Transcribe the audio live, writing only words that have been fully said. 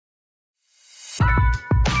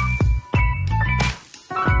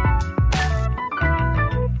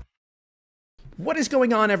What is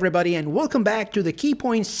going on, everybody, and welcome back to the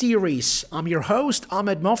KeyPoints series. I'm your host,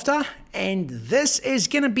 Ahmed Moftah, and this is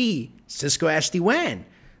going to be Cisco SD-WAN.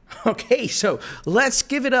 Okay, so let's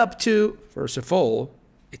give it up to, first of all,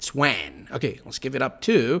 it's WAN. Okay, let's give it up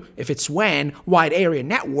to, if it's WAN, wide area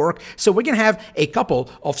network. So we're going to have a couple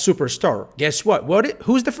of superstar. Guess what?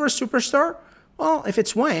 Who's the first superstar? Well, if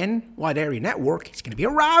it's WAN, wide area network, it's going to be a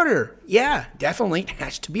router. Yeah, definitely. It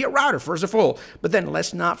has to be a router, first of all. But then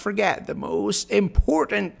let's not forget the most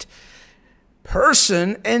important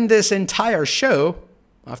person in this entire show,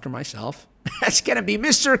 after myself, that's going to be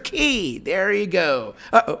Mr. Key. There you go.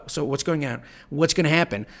 So what's going on? What's going to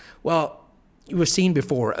happen? Well, we've seen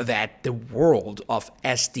before that the world of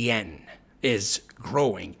SDN is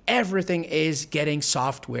growing. Everything is getting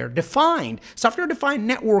software-defined. Software-defined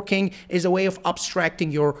networking is a way of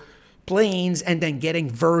abstracting your planes and then getting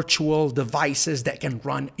virtual devices that can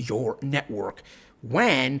run your network.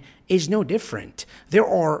 WAN is no different. There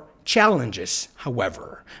are challenges,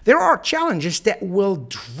 however. There are challenges that will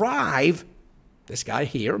drive this guy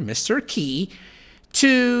here, Mr. Key,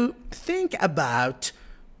 to think about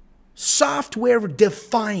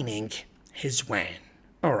software-defining his WAN.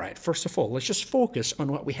 All right, first of all, let's just focus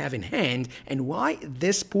on what we have in hand and why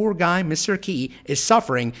this poor guy, Mr. Key, is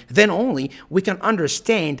suffering. Then only we can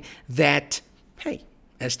understand that, hey,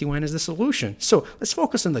 SD-WAN is the solution. So let's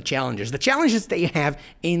focus on the challenges. The challenges that you have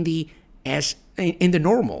in the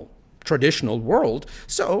normal, traditional world.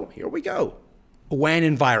 So here we go. WAN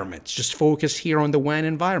environments. Just focus here on the WAN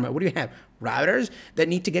environment. What do you have? Routers that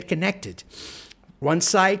need to get connected. One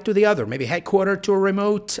site to the other, maybe headquarter to a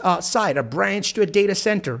remote site, a branch to a data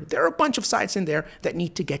center. There are a bunch of sites in there that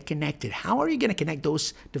need to get connected. How are you going to connect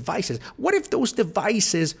those devices? What if those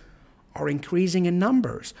devices are increasing in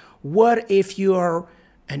numbers? What if you are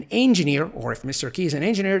an engineer, or if Mr. Key is an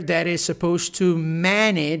engineer that is supposed to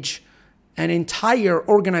manage an entire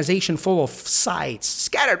organization full of sites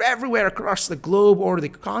scattered everywhere across the globe or the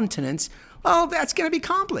continents? Well, that's going to be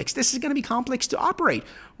complex. This is going to be complex to operate.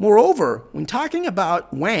 Moreover, when talking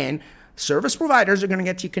about WAN, service providers are going to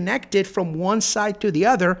get you connected from one side to the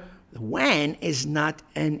other. The WAN is not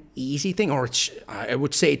an easy thing, or I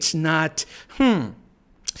would say it's not a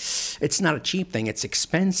cheap thing. It's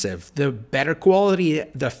expensive. The better quality,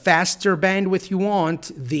 the faster bandwidth you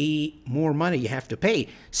want, the more money you have to pay.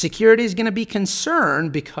 Security is going to be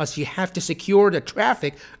concerned because you have to secure the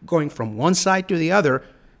traffic going from one side to the other,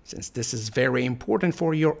 since this is very important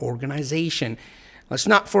for your organization. Let's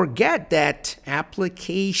not forget that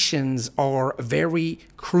applications are very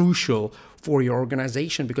crucial for your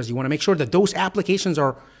organization because you want to make sure that those applications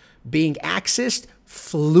are being accessed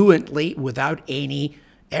fluently without any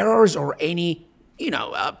errors or any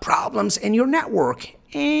problems in your network.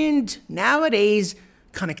 And nowadays,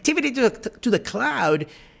 connectivity to the cloud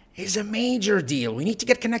is a major deal. We need to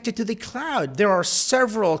get connected to the cloud. There are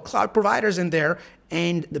several cloud providers in there,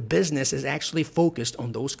 and the business is actually focused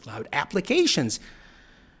on those cloud applications.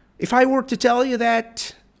 If I were to tell you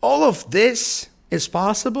that all of this is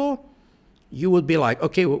possible, you would be like,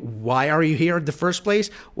 okay, why are you here in the first place?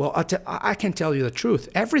 Well, I can tell you the truth.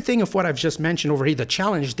 Everything of what I've just mentioned over here, the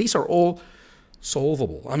challenge, these are all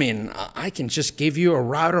solvable. I mean, I can just give you a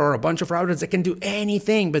router or a bunch of routers that can do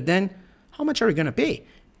anything, but then how much are you going to pay?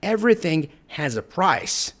 Everything has a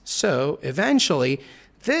price. So eventually,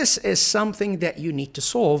 this is something that you need to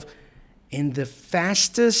solve in the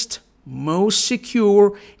fastest, most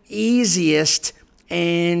secure, easiest,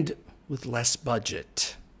 and with less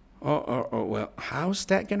budget. Well, how's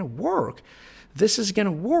that going to work? This is going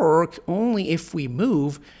to work only if we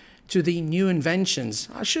move to the new inventions.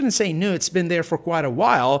 I shouldn't say new, it's been there for quite a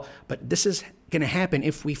while, but this is going to happen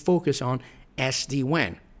if we focus on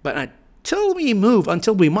SD-WAN. But until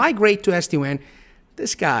we migrate to SD-WAN,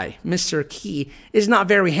 this guy, Mr. Key, is not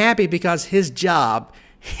very happy because his job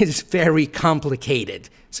is very complicated.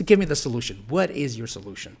 So give me the solution. What is your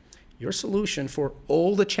solution? Your solution for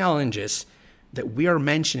all the challenges that we are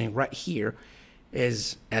mentioning right here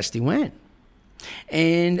is SD-WAN.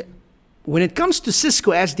 And when it comes to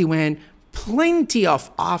Cisco SD-WAN, plenty of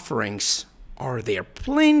offerings are there.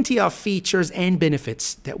 Plenty of features and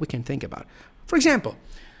benefits that we can think about. For example,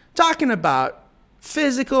 talking about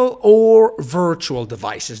physical or virtual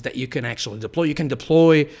devices that you can actually deploy. You can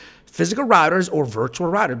deploy physical routers or virtual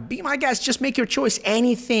router. Be my guest, just make your choice.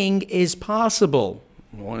 Anything is possible.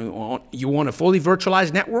 You want a fully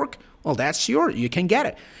virtualized network? Well, that's yours. You can get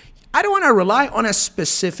it. I don't want to rely on a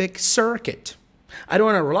specific circuit. I don't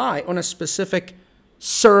want to rely on a specific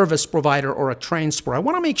service provider or a transport. I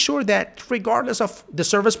want to make sure that regardless of the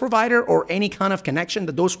service provider or any kind of connection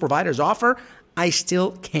that those providers offer, I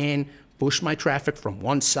still can push my traffic from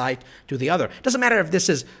one site to the other. It doesn't matter if this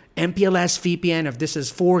is MPLS VPN, if this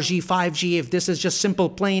is 4G, 5G, if this is just simple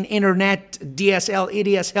plain internet, DSL,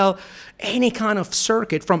 ADSL, any kind of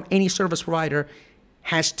circuit from any service provider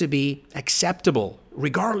has to be acceptable,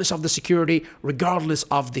 regardless of the security, regardless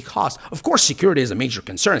of the cost. Of course, security is a major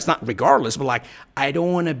concern. It's not regardless, but like, I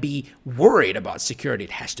don't want to be worried about security.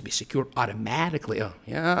 It has to be secured automatically. Oh,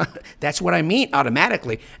 yeah, that's what I mean,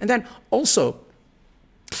 automatically. And then also,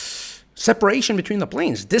 separation between the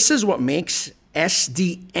planes. This is what makes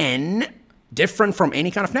SDN different from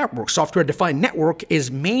any kind of network. Software-defined network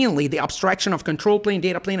is mainly the abstraction of control plane,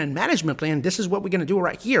 data plane, and management plane. This is what we're going to do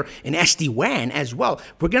right here in SD-WAN as well.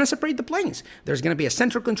 We're going to separate the planes. There's going to be a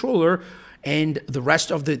central controller, and the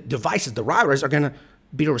rest of the devices, the routers, are going to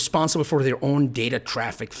be responsible for their own data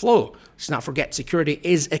traffic flow. Let's not forget, security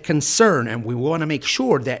is a concern, and we want to make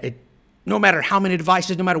sure that no matter how many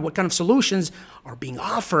devices, no matter what kind of solutions are being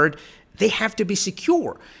offered, they have to be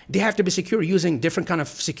secure. They have to be secure using different kind of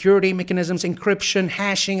security mechanisms, encryption,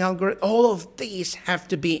 hashing algorithm. All of these have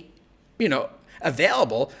to be,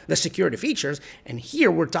 available, the security features. And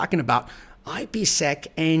here we're talking about IPsec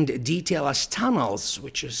and DTLS tunnels,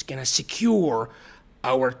 which is going to secure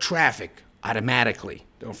our traffic automatically.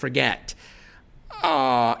 Don't forget.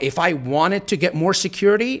 If I wanted to get more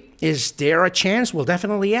security, is there a chance? Well,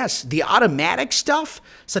 definitely yes. The automatic stuff,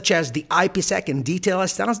 such as the IPsec and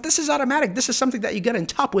DTLS tunnels, this is automatic. This is something that you get on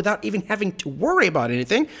top without even having to worry about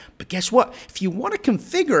anything. But guess what? If you want to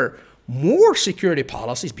configure more security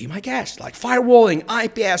policies, be my guest, like firewalling,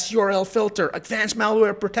 IPS, URL filter, advanced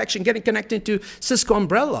malware protection, getting connected to Cisco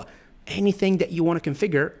umbrella, anything that you want to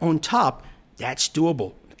configure on top, that's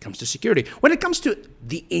doable. Comes to security. When it comes to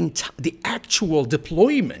the actual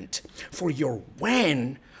deployment for your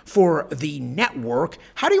WAN, for the network,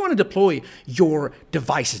 how do you want to deploy your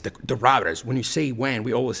devices, the routers? When you say WAN,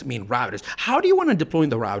 we always mean routers. How do you want to deploy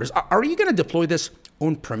the routers? Are you going to deploy this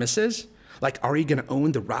on premises? Like, are you going to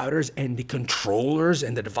own the routers and the controllers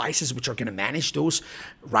and the devices which are going to manage those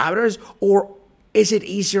routers? Or is it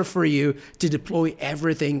easier for you to deploy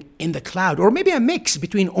everything in the cloud? Or maybe a mix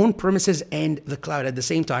between on-premises and the cloud at the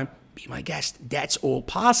same time? Be my guest. That's all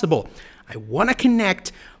possible. I want to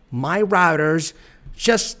connect my routers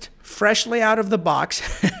just freshly out of the box,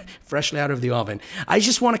 freshly out of the oven. I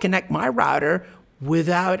just want to connect my router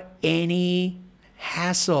without any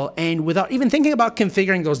hassle and without even thinking about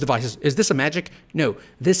configuring those devices. Is this a magic? No,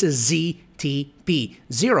 this is ZTP,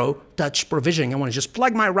 zero touch provisioning. I want to just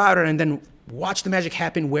plug my router and then watch the magic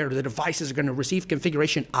happen where the devices are going to receive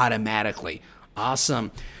configuration automatically.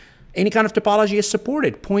 Awesome. Any kind of topology is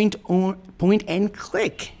supported, point and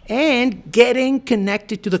click, and getting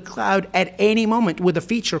connected to the cloud at any moment with a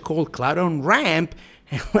feature called Cloud on Ramp.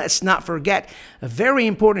 And let's not forget a very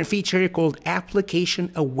important feature here called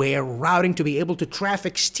application-aware routing to be able to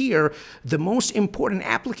traffic steer the most important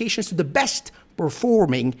applications to the best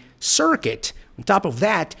performing circuit. On top of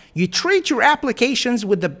that, you treat your applications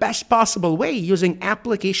with the best possible way using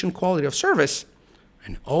application quality of service,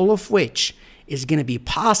 and all of which is going to be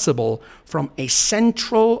possible from a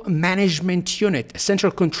central management unit, a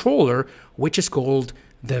central controller, which is called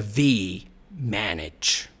the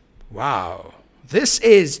vManage. Wow. This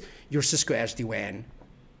is your Cisco SD-WAN.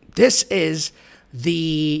 This is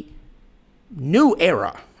the new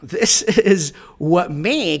era. This is what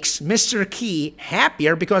makes Mr. Key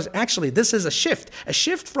happier, because actually this is a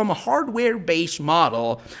shift from a hardware-based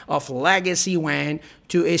model of legacy WAN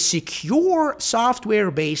to a secure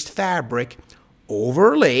software-based fabric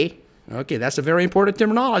overlay. Okay, that's a very important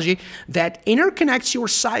terminology that interconnects your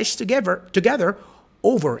sites together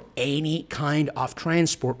over any kind of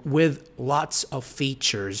transport with lots of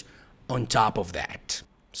features on top of that.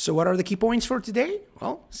 So what are the key points for today?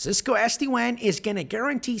 Well, Cisco SD-WAN is going to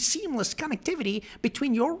guarantee seamless connectivity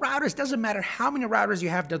between your routers. Doesn't matter how many routers you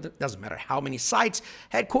have, doesn't matter how many sites,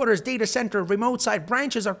 headquarters, data center, remote site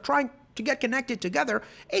branches are trying to get connected together.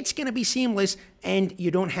 It's going to be seamless, and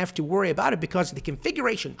you don't have to worry about it because the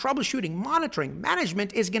configuration, troubleshooting, monitoring,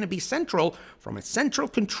 management is going to be central from a central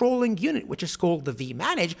controlling unit, which is called the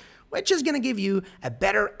vManage, which is going to give you a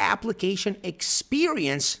better application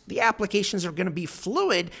experience. The applications are going to be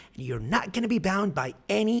fluid, and you're not going to be bound by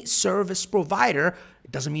any service provider.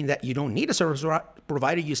 It doesn't mean that you don't need a service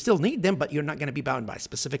provider. You still need them, but you're not going to be bound by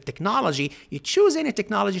specific technology. You choose any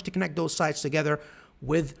technology to connect those sites together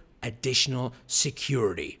with additional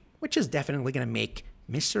security, which is definitely going to make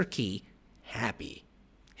Mr. Key happy.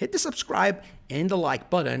 Hit the subscribe and the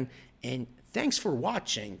like button, and thanks for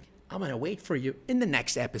watching. I'm going to wait for you in the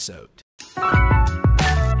next episode.